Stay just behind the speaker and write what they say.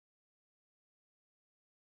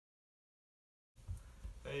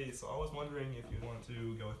Hey, so I was wondering if you'd want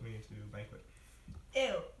to go with me to banquet.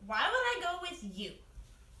 Ew, why would I go with you?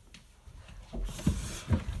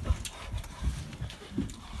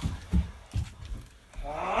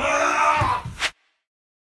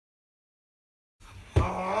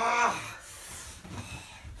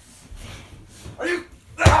 Are you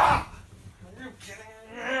kidding?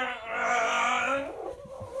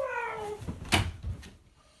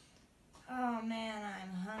 Oh man,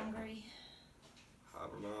 I'm hungry. I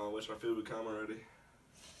don't know, I wish our food would come already.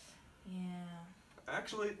 Yeah.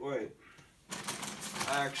 Actually,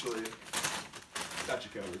 got you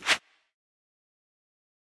covered.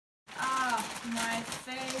 Oh, my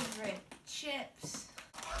favorite chips.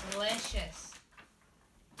 Delicious.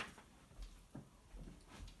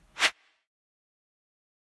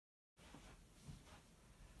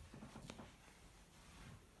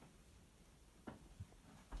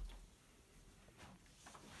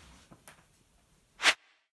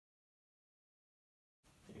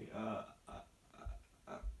 Hey,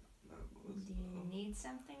 Do you need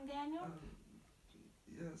something, Daniel?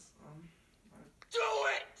 Yes, Do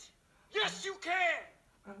it! Yes, you can!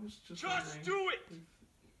 I was just Just do it!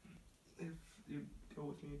 if you'd go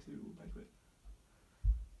with me to banquet.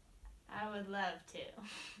 I would love to.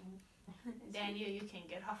 Daniel, you can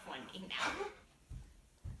get off on me now.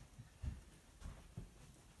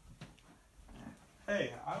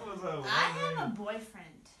 Hey, I was I have a boyfriend.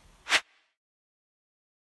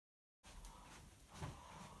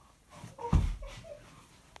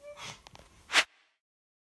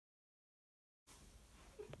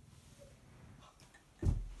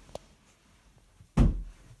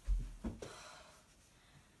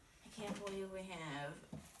 I can't believe we have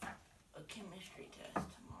a chemistry test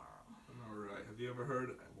tomorrow. Alright, have you ever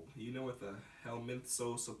heard, you know what the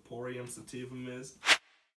helminthosaporium sativum is?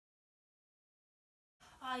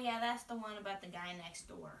 Oh yeah, that's the one about the guy next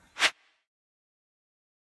door.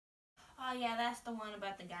 Oh yeah, that's the one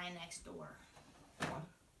about the guy next door. What?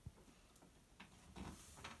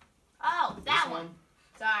 Oh, that This one.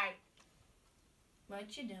 Sorry.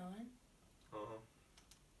 What you doing? Uh-huh.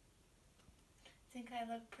 Think I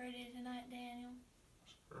look pretty tonight, Daniel?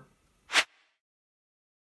 Sure.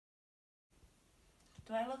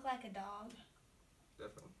 Do I look like a dog?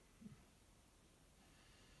 Definitely.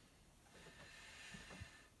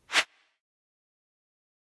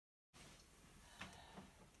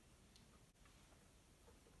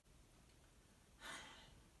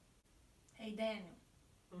 Hey, Daniel.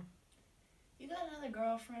 You got another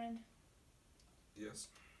girlfriend? Yes.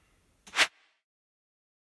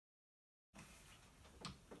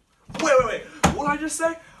 Wait. What did I just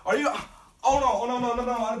say? Are you... Oh no,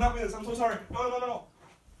 I did not mean this. I'm so sorry. No. Oh,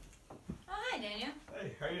 hi, Daniel.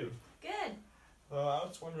 Hey, how are you? Good. I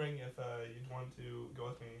was wondering if you'd want to go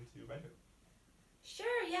with me to banquet.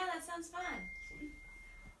 Sure, yeah, that sounds fun. Sweet.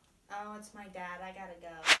 Oh, it's my dad. I gotta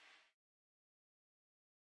go.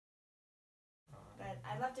 But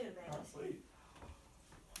I'd love to invite us. Sweet.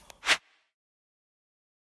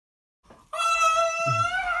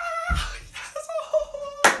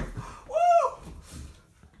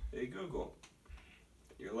 Hey Google,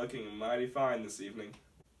 you're looking mighty fine this evening.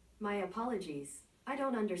 My apologies. I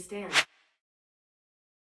don't understand.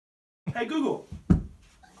 Hey Google,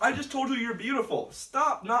 I just told you you're beautiful.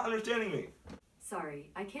 Stop not understanding me.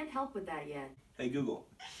 Sorry, I can't help with that yet. Hey Google,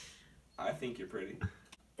 I think you're pretty.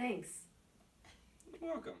 Thanks.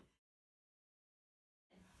 You're welcome.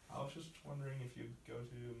 I was just wondering if you'd go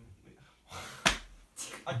to...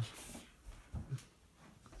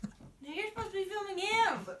 No, you're supposed to be filming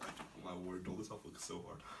him. My word, don't this off look so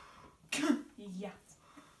hard. Yeah.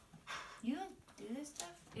 You don't do this stuff?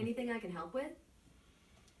 Anything I can help with?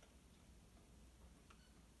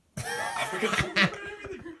 I forgot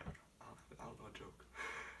everything. I don't know a joke.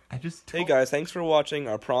 Hey guys, thanks for watching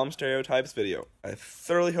our Prom Stereotypes video. I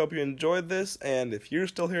thoroughly hope you enjoyed this, and if you're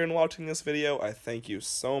still here and watching this video, I thank you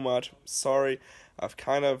so much. Sorry, I've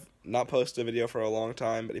kind of not posted a video for a long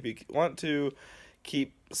time, but if you want to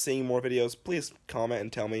keep seeing more videos, please comment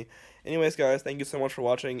and tell me. Anyways guys, thank you so much for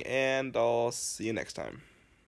watching, and I'll see you next time.